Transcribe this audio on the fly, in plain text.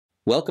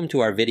Welcome to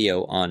our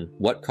video on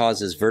what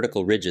causes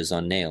vertical ridges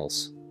on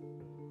nails.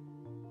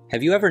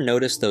 Have you ever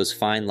noticed those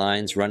fine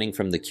lines running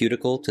from the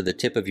cuticle to the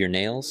tip of your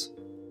nails?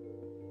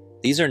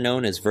 These are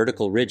known as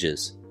vertical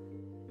ridges,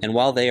 and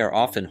while they are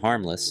often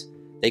harmless,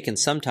 they can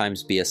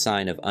sometimes be a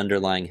sign of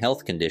underlying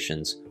health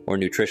conditions or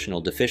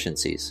nutritional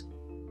deficiencies.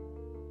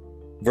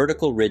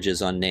 Vertical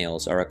ridges on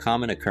nails are a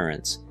common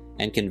occurrence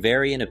and can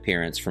vary in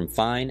appearance from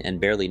fine and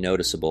barely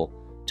noticeable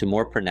to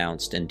more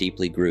pronounced and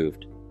deeply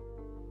grooved.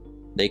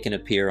 They can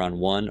appear on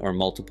one or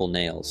multiple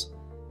nails,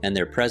 and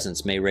their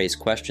presence may raise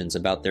questions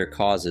about their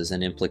causes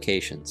and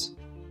implications.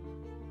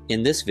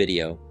 In this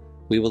video,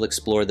 we will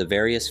explore the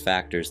various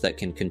factors that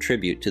can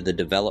contribute to the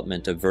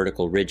development of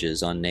vertical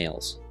ridges on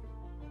nails.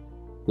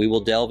 We will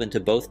delve into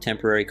both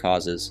temporary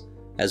causes,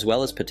 as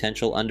well as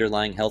potential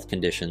underlying health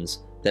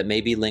conditions that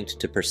may be linked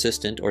to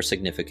persistent or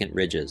significant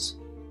ridges.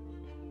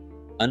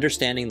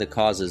 Understanding the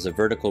causes of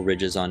vertical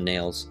ridges on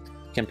nails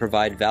can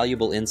provide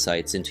valuable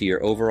insights into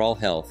your overall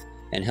health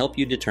and help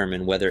you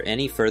determine whether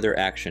any further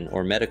action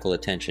or medical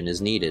attention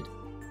is needed.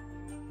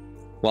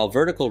 While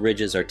vertical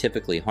ridges are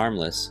typically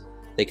harmless,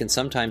 they can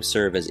sometimes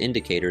serve as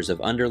indicators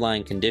of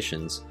underlying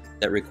conditions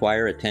that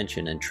require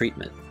attention and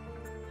treatment.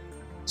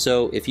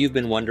 So, if you've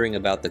been wondering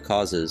about the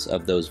causes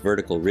of those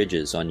vertical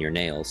ridges on your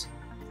nails,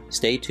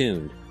 stay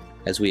tuned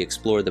as we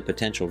explore the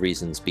potential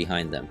reasons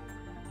behind them.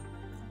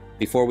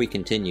 Before we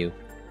continue,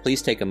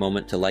 please take a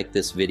moment to like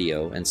this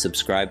video and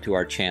subscribe to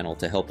our channel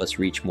to help us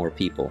reach more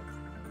people.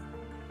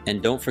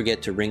 And don't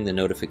forget to ring the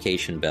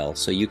notification bell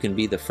so you can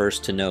be the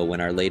first to know when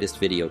our latest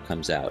video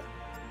comes out.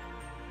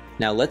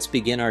 Now let's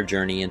begin our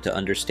journey into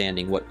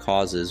understanding what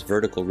causes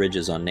vertical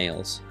ridges on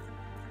nails.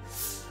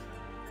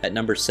 At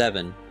number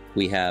 7,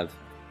 we have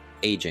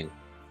aging.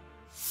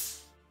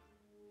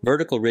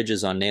 Vertical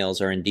ridges on nails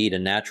are indeed a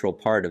natural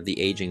part of the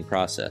aging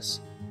process.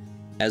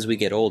 As we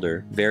get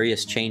older,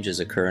 various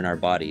changes occur in our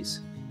bodies,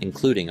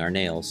 including our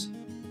nails.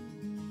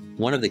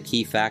 One of the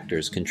key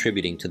factors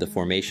contributing to the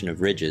formation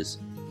of ridges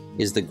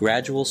is the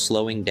gradual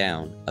slowing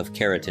down of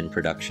keratin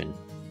production.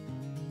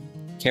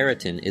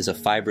 Keratin is a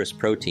fibrous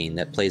protein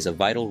that plays a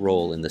vital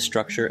role in the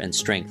structure and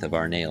strength of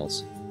our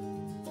nails.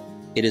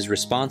 It is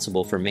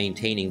responsible for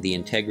maintaining the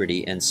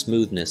integrity and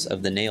smoothness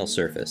of the nail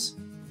surface.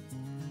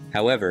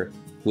 However,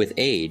 with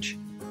age,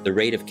 the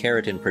rate of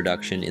keratin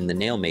production in the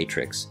nail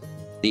matrix,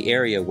 the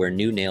area where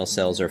new nail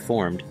cells are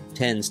formed,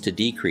 tends to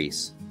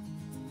decrease.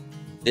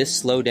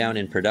 This slowdown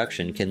in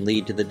production can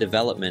lead to the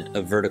development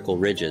of vertical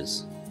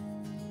ridges.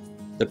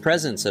 The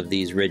presence of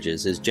these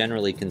ridges is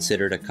generally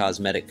considered a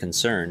cosmetic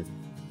concern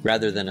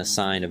rather than a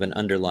sign of an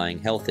underlying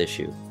health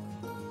issue.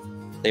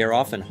 They are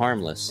often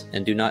harmless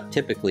and do not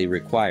typically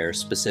require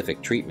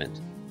specific treatment.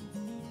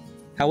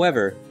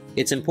 However,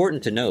 it's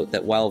important to note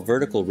that while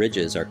vertical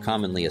ridges are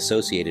commonly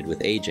associated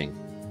with aging,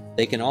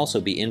 they can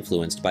also be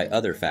influenced by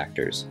other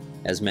factors,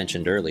 as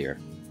mentioned earlier.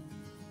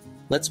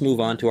 Let's move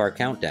on to our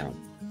countdown.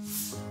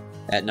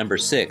 At number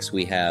 6,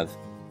 we have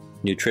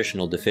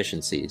nutritional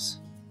deficiencies.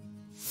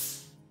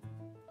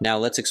 Now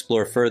let's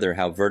explore further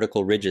how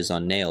vertical ridges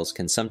on nails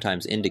can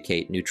sometimes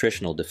indicate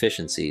nutritional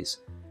deficiencies,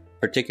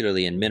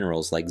 particularly in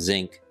minerals like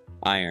zinc,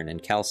 iron,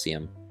 and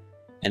calcium,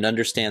 and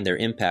understand their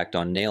impact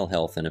on nail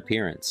health and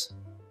appearance.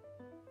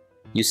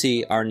 You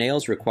see, our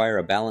nails require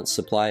a balanced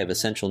supply of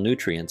essential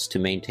nutrients to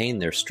maintain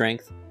their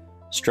strength,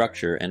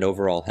 structure, and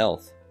overall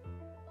health.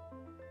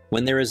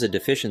 When there is a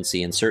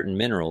deficiency in certain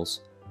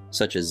minerals,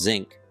 such as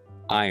zinc,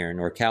 iron,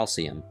 or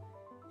calcium,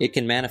 it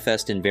can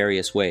manifest in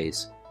various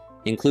ways,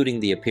 including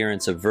the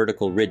appearance of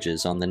vertical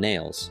ridges on the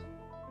nails.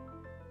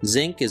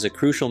 Zinc is a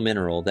crucial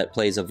mineral that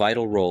plays a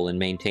vital role in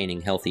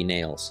maintaining healthy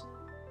nails.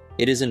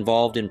 It is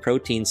involved in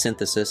protein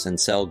synthesis and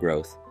cell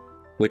growth,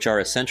 which are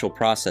essential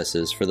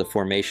processes for the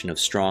formation of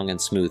strong and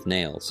smooth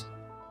nails.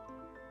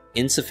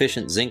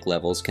 Insufficient zinc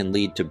levels can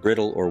lead to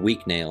brittle or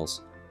weak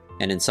nails,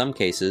 and in some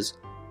cases,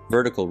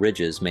 vertical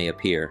ridges may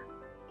appear.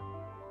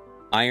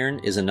 Iron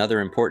is another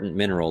important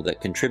mineral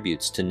that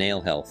contributes to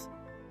nail health.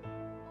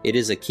 It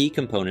is a key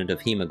component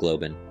of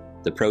hemoglobin,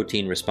 the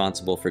protein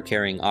responsible for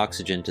carrying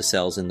oxygen to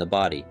cells in the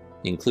body,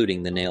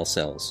 including the nail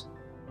cells.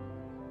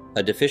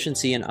 A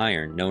deficiency in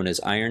iron, known as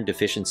iron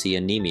deficiency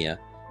anemia,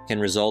 can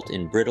result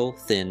in brittle,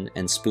 thin,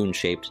 and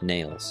spoon-shaped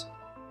nails.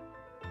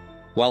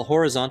 While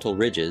horizontal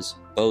ridges,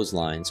 Bowes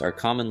lines, are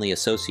commonly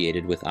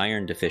associated with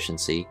iron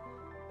deficiency,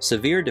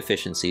 severe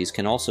deficiencies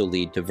can also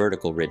lead to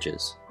vertical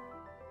ridges.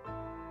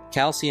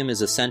 Calcium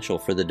is essential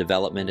for the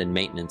development and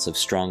maintenance of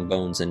strong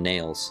bones and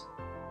nails.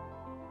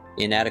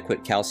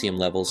 Inadequate calcium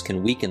levels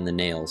can weaken the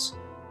nails,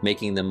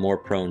 making them more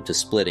prone to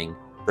splitting,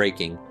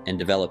 breaking, and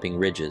developing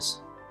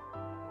ridges.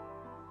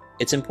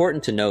 It's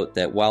important to note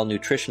that while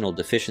nutritional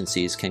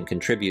deficiencies can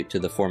contribute to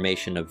the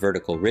formation of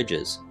vertical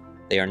ridges,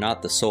 they are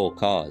not the sole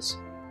cause.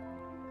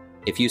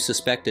 If you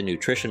suspect a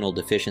nutritional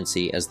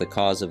deficiency as the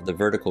cause of the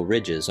vertical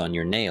ridges on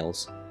your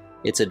nails,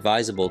 it's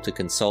advisable to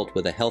consult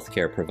with a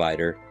healthcare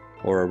provider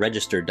or a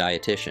registered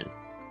dietitian.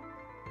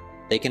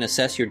 They can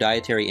assess your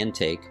dietary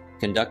intake,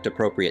 conduct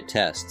appropriate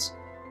tests,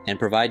 and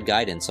provide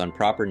guidance on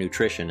proper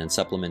nutrition and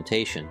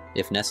supplementation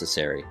if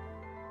necessary.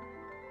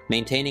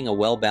 Maintaining a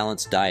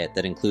well-balanced diet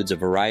that includes a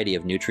variety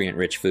of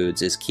nutrient-rich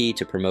foods is key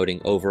to promoting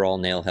overall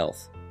nail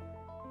health.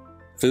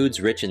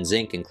 Foods rich in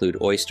zinc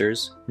include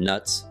oysters,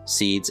 nuts,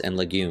 seeds, and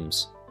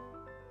legumes.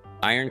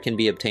 Iron can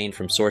be obtained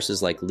from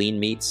sources like lean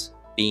meats,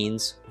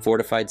 beans,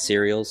 fortified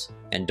cereals,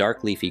 and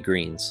dark leafy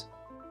greens.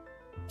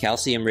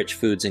 Calcium-rich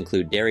foods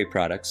include dairy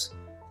products,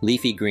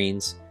 leafy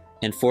greens,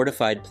 and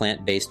fortified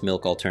plant-based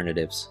milk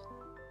alternatives.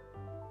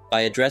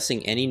 By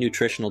addressing any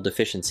nutritional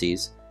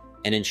deficiencies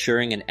and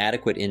ensuring an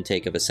adequate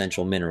intake of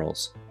essential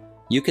minerals,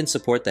 you can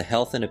support the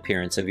health and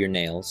appearance of your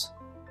nails,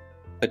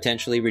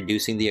 potentially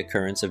reducing the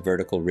occurrence of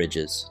vertical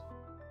ridges.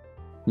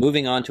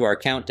 Moving on to our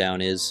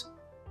countdown is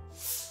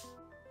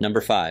number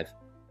 5.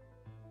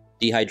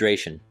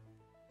 Dehydration.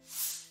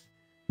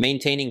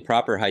 Maintaining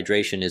proper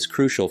hydration is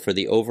crucial for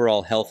the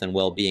overall health and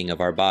well-being of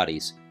our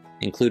bodies,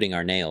 including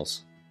our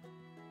nails.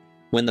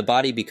 When the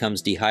body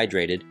becomes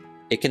dehydrated,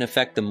 it can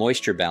affect the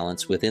moisture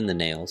balance within the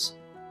nails,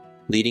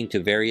 leading to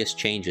various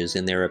changes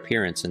in their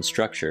appearance and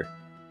structure,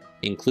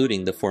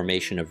 including the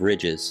formation of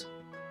ridges.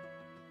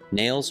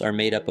 Nails are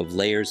made up of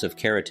layers of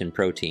keratin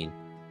protein,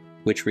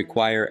 which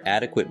require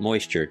adequate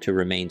moisture to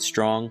remain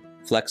strong,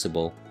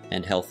 flexible,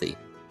 and healthy.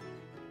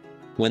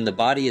 When the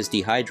body is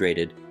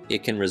dehydrated,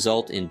 it can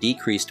result in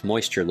decreased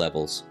moisture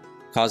levels,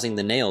 causing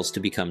the nails to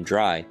become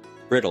dry,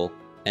 brittle,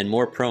 and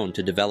more prone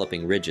to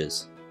developing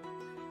ridges.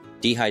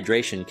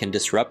 Dehydration can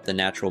disrupt the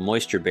natural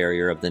moisture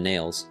barrier of the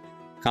nails,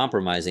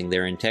 compromising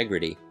their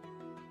integrity.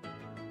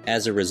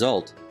 As a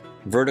result,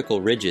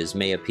 vertical ridges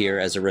may appear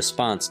as a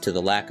response to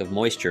the lack of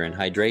moisture and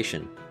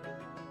hydration.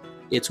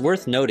 It's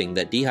worth noting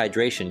that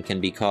dehydration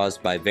can be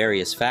caused by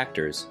various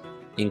factors,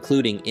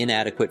 including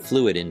inadequate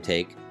fluid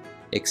intake,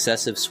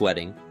 excessive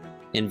sweating,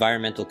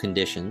 environmental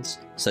conditions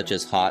such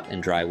as hot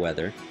and dry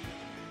weather,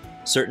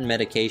 certain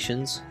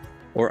medications,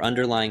 or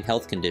underlying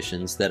health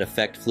conditions that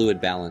affect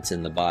fluid balance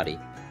in the body.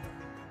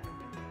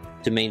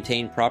 To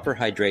maintain proper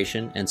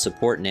hydration and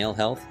support nail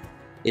health,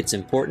 it's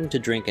important to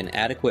drink an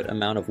adequate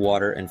amount of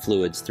water and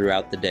fluids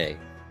throughout the day.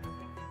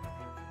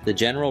 The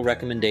general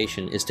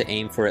recommendation is to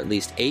aim for at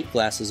least 8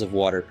 glasses of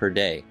water per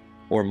day,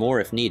 or more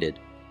if needed,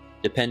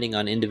 depending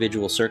on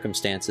individual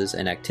circumstances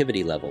and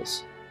activity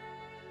levels.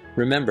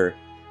 Remember,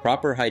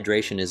 proper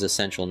hydration is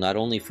essential not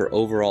only for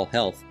overall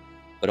health,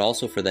 but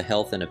also for the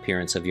health and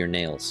appearance of your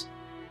nails.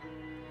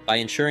 By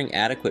ensuring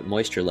adequate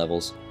moisture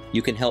levels,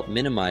 you can help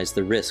minimize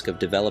the risk of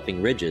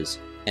developing ridges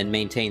and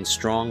maintain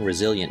strong,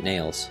 resilient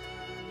nails.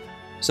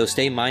 So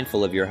stay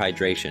mindful of your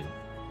hydration,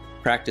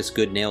 practice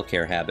good nail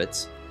care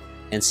habits,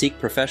 and seek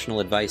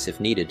professional advice if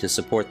needed to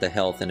support the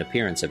health and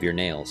appearance of your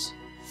nails.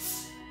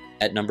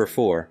 At number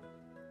 4,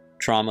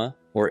 trauma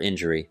or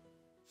injury.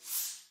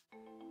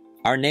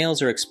 Our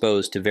nails are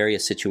exposed to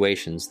various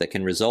situations that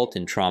can result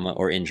in trauma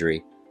or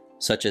injury,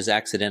 such as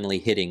accidentally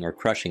hitting or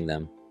crushing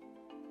them.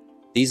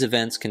 These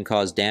events can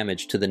cause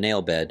damage to the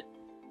nail bed,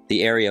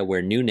 the area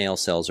where new nail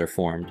cells are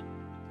formed,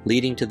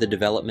 leading to the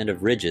development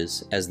of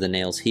ridges as the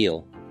nails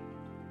heal.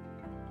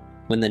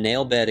 When the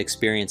nail bed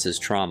experiences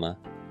trauma,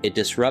 it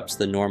disrupts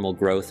the normal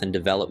growth and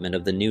development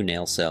of the new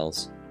nail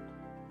cells.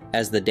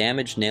 As the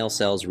damaged nail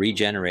cells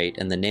regenerate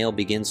and the nail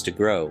begins to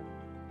grow,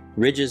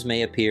 ridges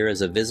may appear as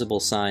a visible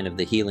sign of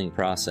the healing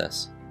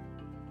process.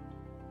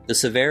 The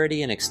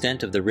severity and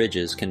extent of the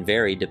ridges can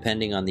vary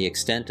depending on the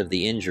extent of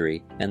the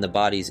injury and the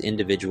body's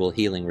individual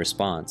healing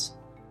response.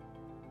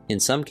 In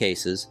some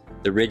cases,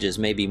 the ridges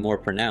may be more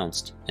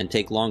pronounced and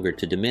take longer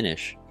to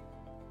diminish,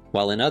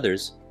 while in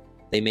others,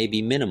 they may be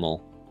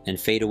minimal and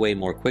fade away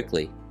more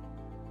quickly.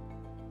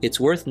 It's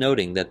worth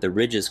noting that the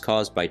ridges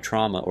caused by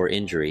trauma or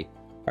injury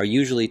are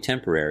usually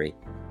temporary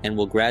and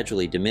will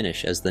gradually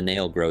diminish as the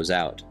nail grows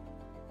out.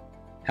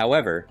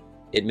 However,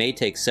 it may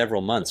take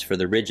several months for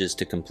the ridges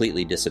to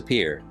completely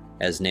disappear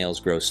as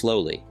nails grow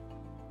slowly.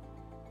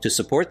 To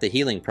support the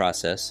healing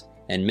process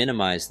and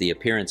minimize the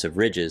appearance of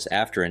ridges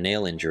after a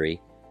nail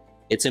injury,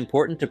 it's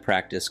important to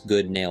practice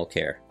good nail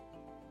care.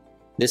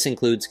 This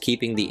includes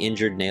keeping the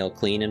injured nail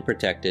clean and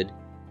protected,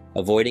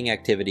 avoiding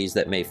activities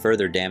that may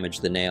further damage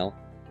the nail,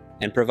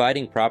 and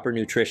providing proper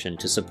nutrition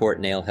to support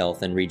nail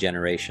health and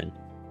regeneration.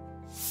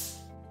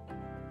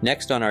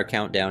 Next on our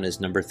countdown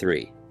is number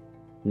 3,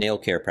 nail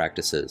care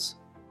practices.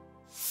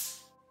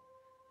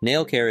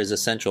 Nail care is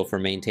essential for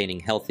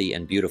maintaining healthy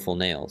and beautiful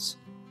nails.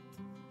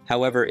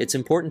 However, it's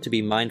important to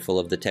be mindful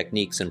of the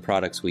techniques and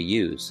products we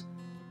use,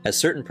 as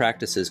certain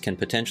practices can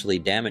potentially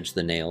damage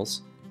the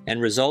nails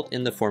and result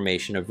in the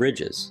formation of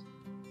ridges.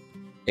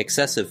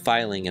 Excessive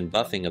filing and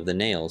buffing of the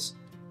nails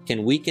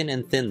can weaken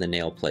and thin the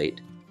nail plate,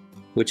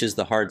 which is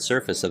the hard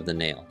surface of the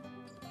nail.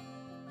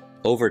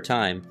 Over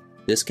time,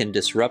 this can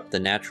disrupt the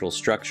natural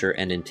structure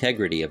and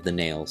integrity of the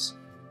nails,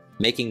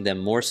 making them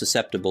more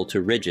susceptible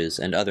to ridges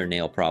and other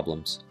nail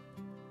problems.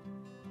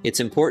 It's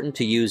important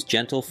to use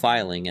gentle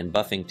filing and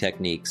buffing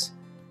techniques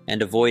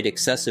and avoid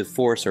excessive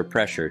force or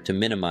pressure to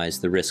minimize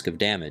the risk of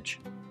damage.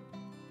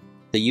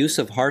 The use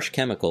of harsh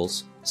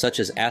chemicals, such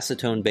as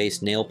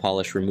acetone-based nail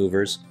polish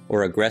removers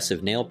or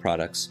aggressive nail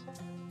products,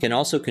 can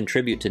also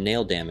contribute to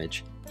nail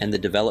damage and the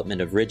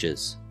development of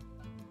ridges.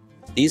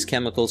 These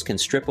chemicals can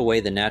strip away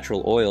the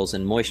natural oils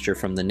and moisture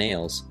from the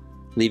nails,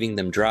 leaving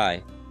them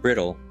dry,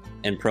 brittle,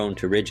 and prone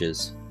to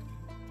ridges.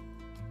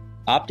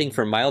 Opting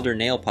for milder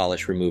nail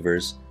polish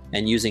removers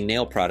and using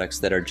nail products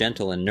that are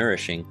gentle and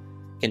nourishing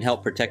can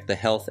help protect the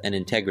health and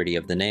integrity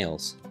of the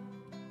nails.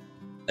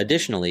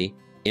 Additionally,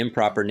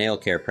 improper nail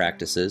care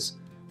practices,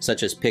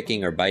 such as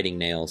picking or biting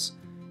nails,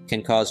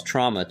 can cause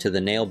trauma to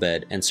the nail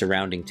bed and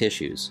surrounding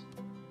tissues.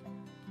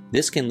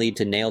 This can lead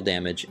to nail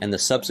damage and the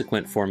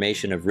subsequent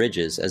formation of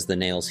ridges as the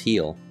nails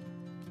heal.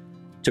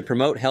 To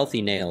promote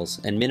healthy nails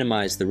and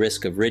minimize the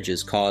risk of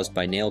ridges caused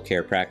by nail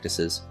care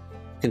practices,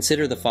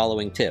 consider the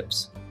following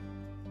tips.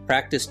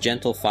 Practice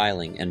gentle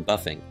filing and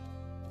buffing.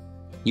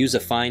 Use a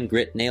fine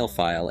grit nail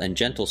file and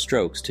gentle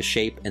strokes to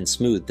shape and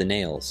smooth the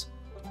nails.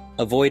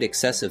 Avoid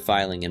excessive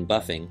filing and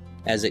buffing,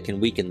 as it can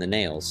weaken the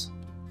nails.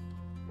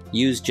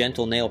 Use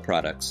gentle nail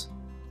products.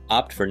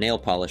 Opt for nail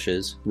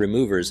polishes,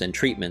 removers, and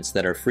treatments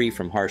that are free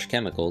from harsh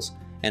chemicals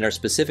and are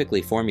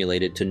specifically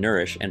formulated to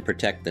nourish and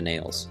protect the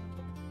nails.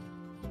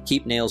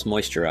 Keep nails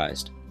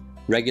moisturized.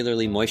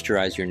 Regularly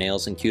moisturize your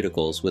nails and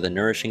cuticles with a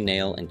nourishing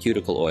nail and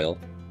cuticle oil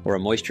or a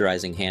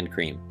moisturizing hand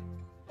cream.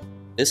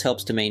 This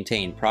helps to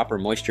maintain proper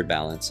moisture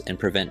balance and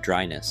prevent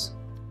dryness.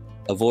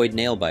 Avoid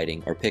nail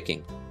biting or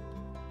picking.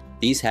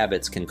 These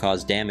habits can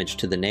cause damage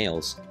to the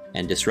nails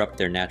and disrupt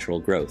their natural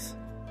growth.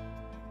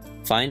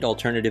 Find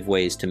alternative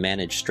ways to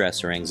manage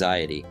stress or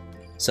anxiety,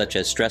 such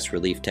as stress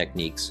relief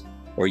techniques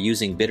or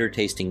using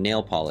bitter-tasting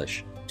nail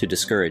polish to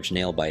discourage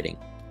nail biting.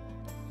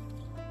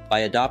 By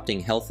adopting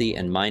healthy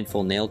and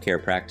mindful nail care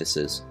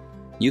practices,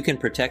 you can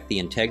protect the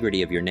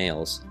integrity of your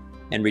nails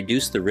and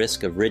reduce the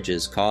risk of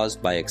ridges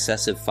caused by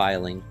excessive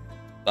filing,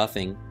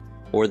 buffing,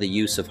 or the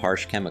use of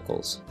harsh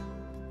chemicals.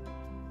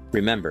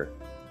 Remember,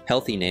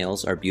 healthy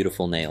nails are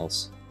beautiful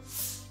nails.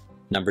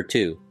 Number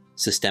 2.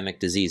 Systemic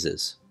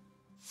diseases.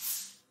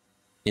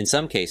 In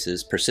some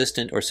cases,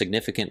 persistent or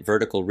significant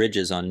vertical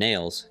ridges on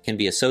nails can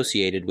be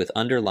associated with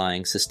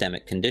underlying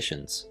systemic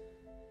conditions.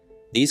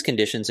 These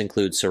conditions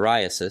include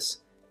psoriasis,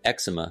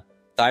 eczema,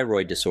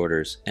 thyroid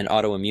disorders, and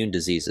autoimmune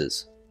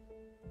diseases.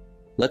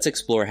 Let's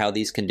explore how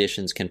these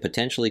conditions can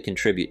potentially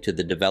contribute to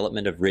the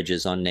development of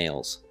ridges on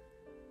nails.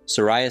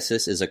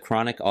 Psoriasis is a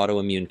chronic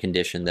autoimmune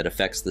condition that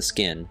affects the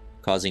skin,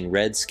 causing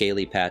red,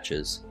 scaly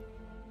patches.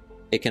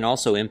 It can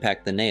also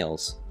impact the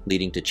nails,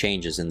 leading to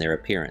changes in their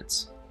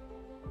appearance.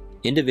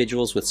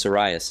 Individuals with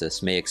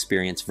psoriasis may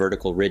experience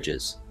vertical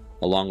ridges,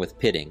 along with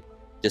pitting,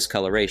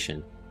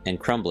 discoloration, and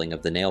crumbling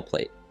of the nail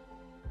plate.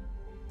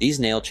 These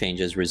nail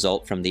changes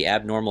result from the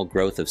abnormal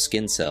growth of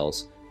skin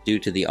cells due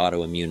to the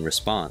autoimmune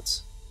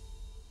response.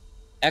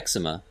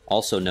 Eczema,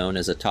 also known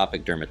as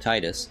atopic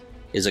dermatitis,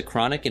 is a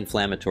chronic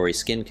inflammatory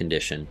skin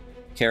condition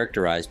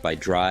characterized by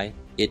dry,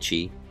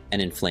 itchy,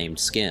 and inflamed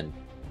skin.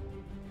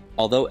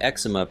 Although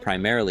eczema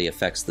primarily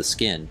affects the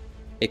skin,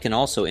 it can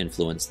also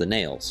influence the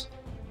nails.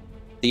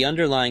 The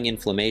underlying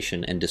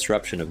inflammation and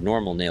disruption of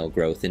normal nail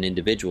growth in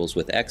individuals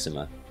with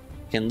eczema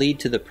can lead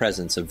to the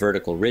presence of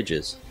vertical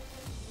ridges.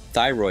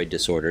 Thyroid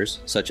disorders,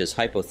 such as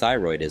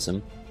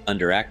hypothyroidism,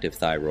 underactive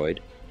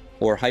thyroid,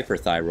 or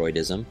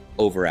hyperthyroidism,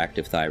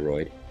 overactive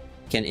thyroid,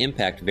 can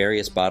impact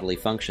various bodily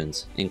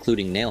functions,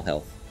 including nail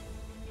health.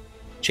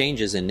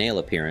 Changes in nail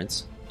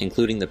appearance,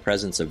 including the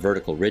presence of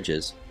vertical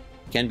ridges,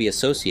 can be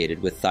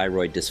associated with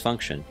thyroid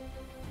dysfunction.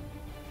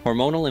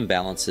 Hormonal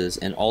imbalances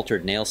and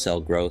altered nail cell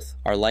growth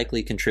are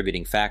likely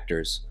contributing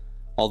factors,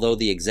 although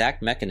the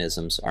exact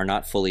mechanisms are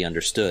not fully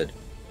understood.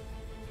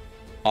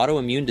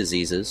 Autoimmune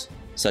diseases,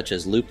 such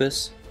as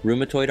lupus,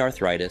 rheumatoid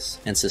arthritis,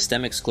 and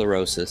systemic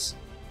sclerosis,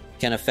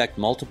 can affect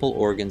multiple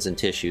organs and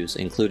tissues,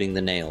 including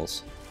the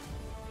nails.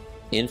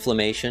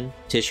 Inflammation,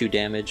 tissue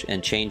damage,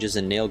 and changes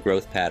in nail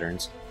growth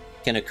patterns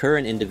can occur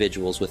in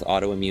individuals with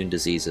autoimmune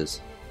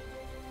diseases.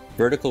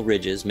 Vertical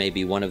ridges may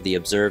be one of the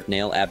observed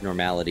nail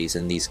abnormalities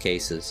in these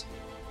cases.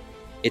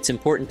 It's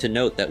important to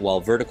note that while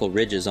vertical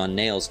ridges on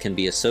nails can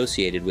be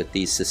associated with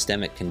these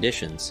systemic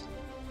conditions,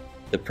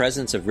 the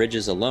presence of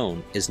ridges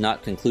alone is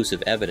not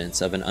conclusive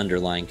evidence of an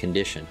underlying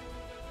condition.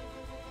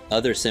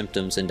 Other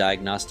symptoms and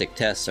diagnostic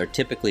tests are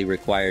typically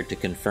required to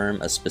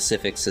confirm a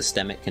specific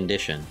systemic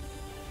condition.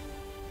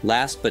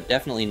 Last but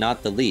definitely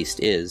not the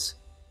least is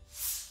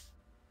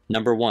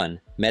Number 1.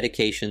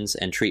 Medications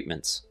and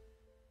treatments.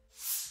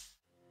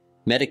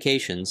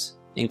 Medications,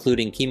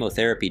 including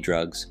chemotherapy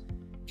drugs,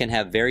 can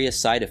have various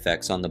side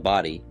effects on the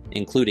body,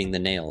 including the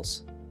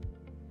nails.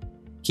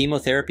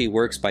 Chemotherapy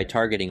works by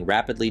targeting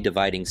rapidly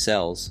dividing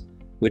cells,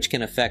 which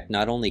can affect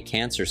not only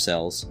cancer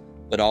cells,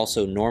 but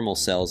also normal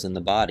cells in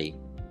the body.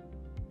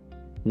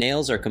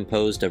 Nails are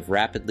composed of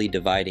rapidly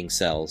dividing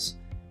cells,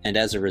 and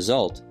as a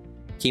result,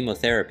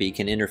 chemotherapy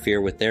can interfere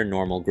with their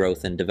normal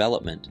growth and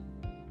development.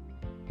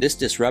 This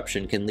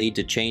disruption can lead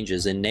to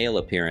changes in nail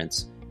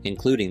appearance,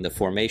 including the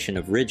formation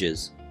of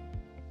ridges.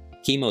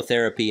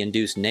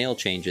 Chemotherapy-induced nail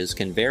changes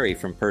can vary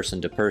from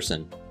person to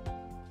person.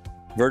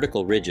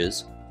 Vertical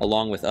ridges,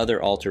 along with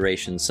other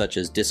alterations such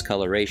as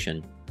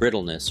discoloration,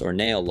 brittleness, or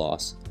nail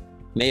loss,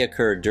 may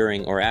occur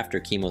during or after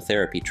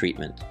chemotherapy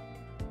treatment.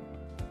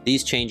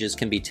 These changes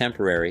can be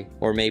temporary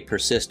or may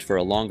persist for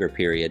a longer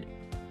period,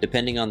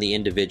 depending on the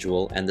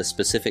individual and the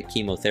specific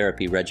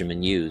chemotherapy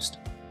regimen used.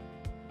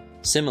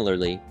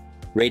 Similarly,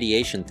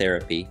 radiation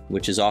therapy,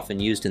 which is often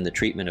used in the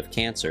treatment of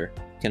cancer,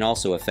 can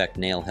also affect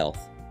nail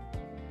health.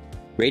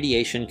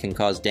 Radiation can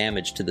cause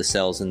damage to the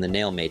cells in the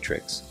nail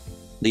matrix,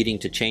 leading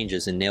to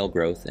changes in nail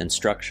growth and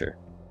structure.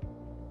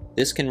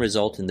 This can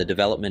result in the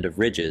development of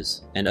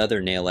ridges and other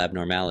nail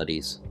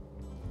abnormalities.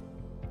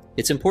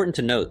 It's important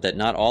to note that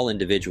not all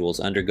individuals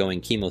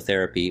undergoing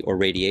chemotherapy or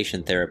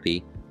radiation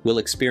therapy will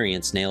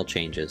experience nail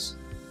changes.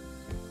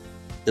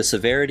 The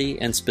severity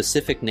and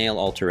specific nail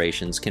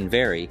alterations can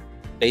vary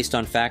based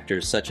on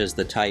factors such as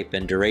the type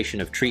and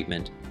duration of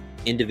treatment,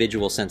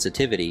 individual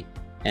sensitivity,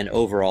 and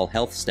overall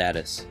health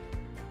status.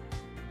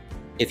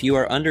 If you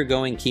are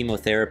undergoing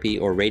chemotherapy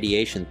or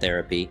radiation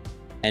therapy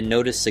and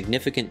notice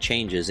significant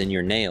changes in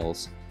your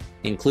nails,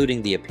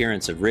 including the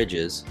appearance of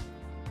ridges,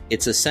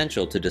 it's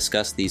essential to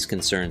discuss these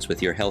concerns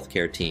with your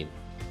healthcare team.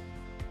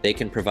 They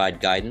can provide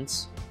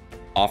guidance,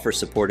 offer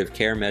supportive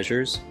care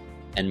measures,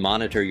 and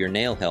monitor your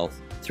nail health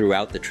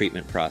throughout the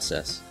treatment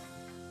process.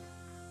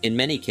 In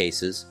many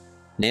cases,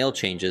 nail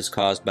changes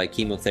caused by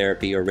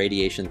chemotherapy or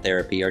radiation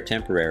therapy are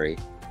temporary,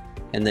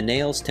 and the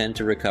nails tend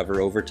to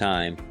recover over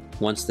time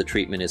once the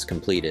treatment is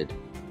completed.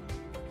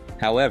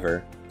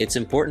 However, it's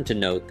important to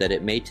note that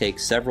it may take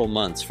several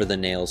months for the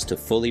nails to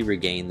fully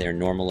regain their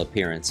normal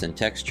appearance and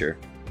texture.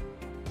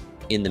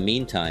 In the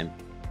meantime,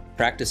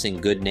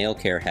 practicing good nail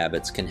care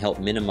habits can help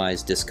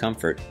minimize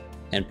discomfort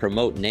and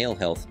promote nail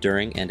health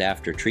during and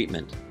after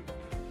treatment.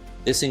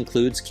 This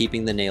includes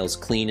keeping the nails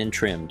clean and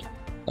trimmed,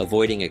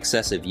 avoiding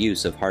excessive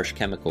use of harsh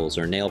chemicals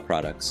or nail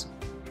products,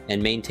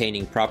 and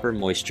maintaining proper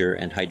moisture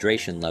and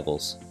hydration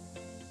levels.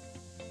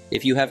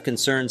 If you have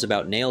concerns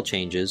about nail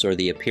changes or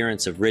the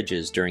appearance of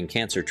ridges during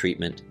cancer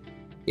treatment,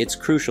 it's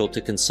crucial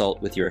to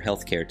consult with your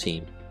healthcare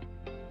team.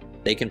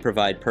 They can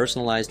provide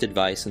personalized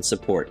advice and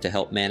support to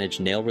help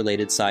manage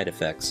nail-related side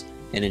effects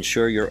and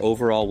ensure your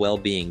overall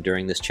well-being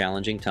during this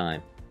challenging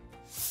time.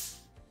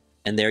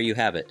 And there you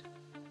have it,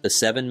 the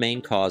 7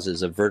 main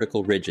causes of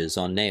vertical ridges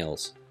on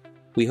nails.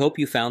 We hope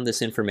you found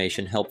this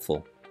information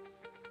helpful.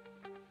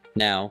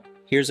 Now,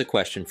 here's a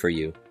question for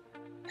you.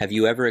 Have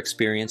you ever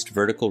experienced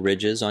vertical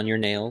ridges on your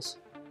nails?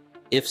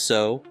 If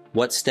so,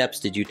 what steps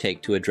did you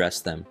take to address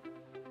them?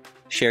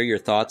 Share your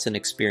thoughts and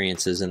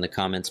experiences in the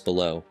comments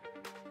below.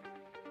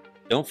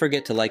 Don't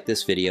forget to like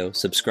this video,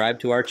 subscribe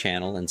to our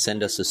channel, and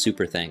send us a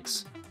super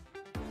thanks.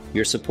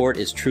 Your support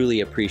is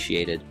truly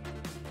appreciated.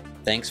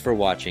 Thanks for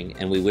watching,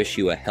 and we wish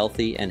you a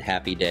healthy and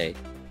happy day.